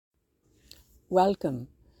Welcome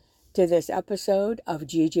to this episode of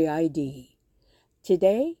GGID.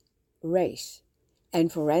 Today, race and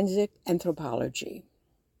forensic anthropology.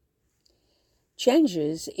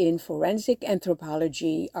 Changes in forensic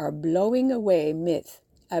anthropology are blowing away myth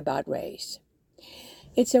about race.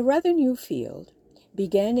 It's a rather new field,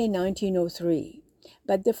 began in 1903,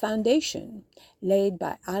 but the foundation laid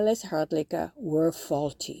by Alois Hrdlicka were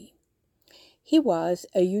faulty. He was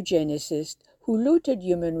a eugenicist who looted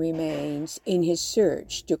human remains in his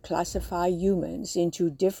search to classify humans into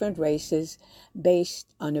different races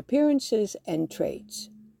based on appearances and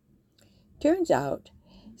traits. Turns out,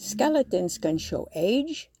 skeletons can show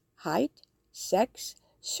age, height, sex,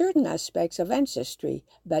 certain aspects of ancestry,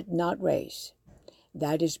 but not race.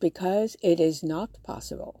 That is because it is not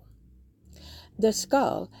possible. The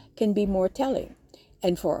skull can be more telling,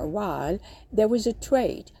 and for a while there was a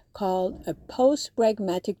trait called a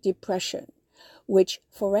post-pragmatic depression, which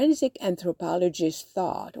forensic anthropologists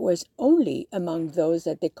thought was only among those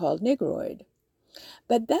that they called Negroid.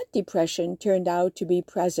 But that depression turned out to be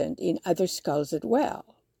present in other skulls as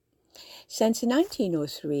well. Since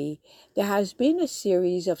 1903, there has been a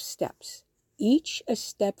series of steps, each a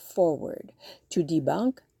step forward, to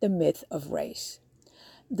debunk the myth of race.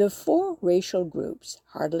 The four racial groups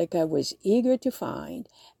Hrdlicka was eager to find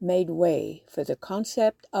made way for the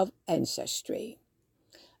concept of ancestry.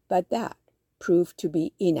 But that proved to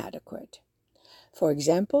be inadequate. For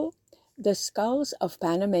example, the skulls of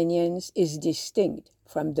Panamanians is distinct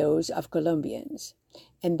from those of Colombians,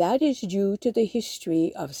 and that is due to the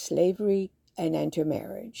history of slavery and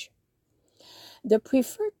intermarriage. The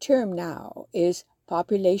preferred term now is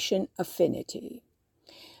population affinity,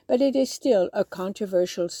 but it is still a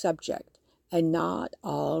controversial subject, and not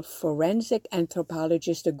all forensic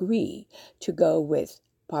anthropologists agree to go with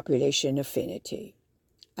population affinity,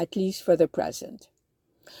 at least for the present.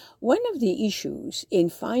 One of the issues in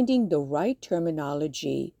finding the right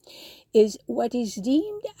terminology is what is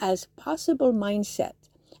deemed as possible mindset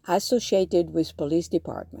associated with police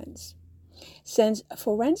departments. Since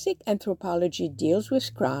forensic anthropology deals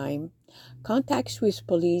with crime, contacts with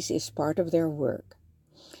police is part of their work.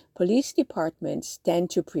 Police departments tend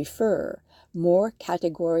to prefer more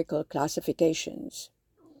categorical classifications.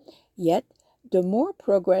 Yet, the more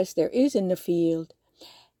progress there is in the field,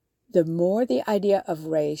 the more the idea of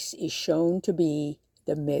race is shown to be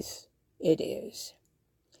the myth it is.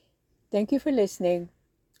 Thank you for listening,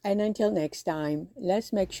 and until next time,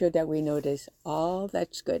 let's make sure that we notice all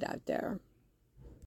that's good out there.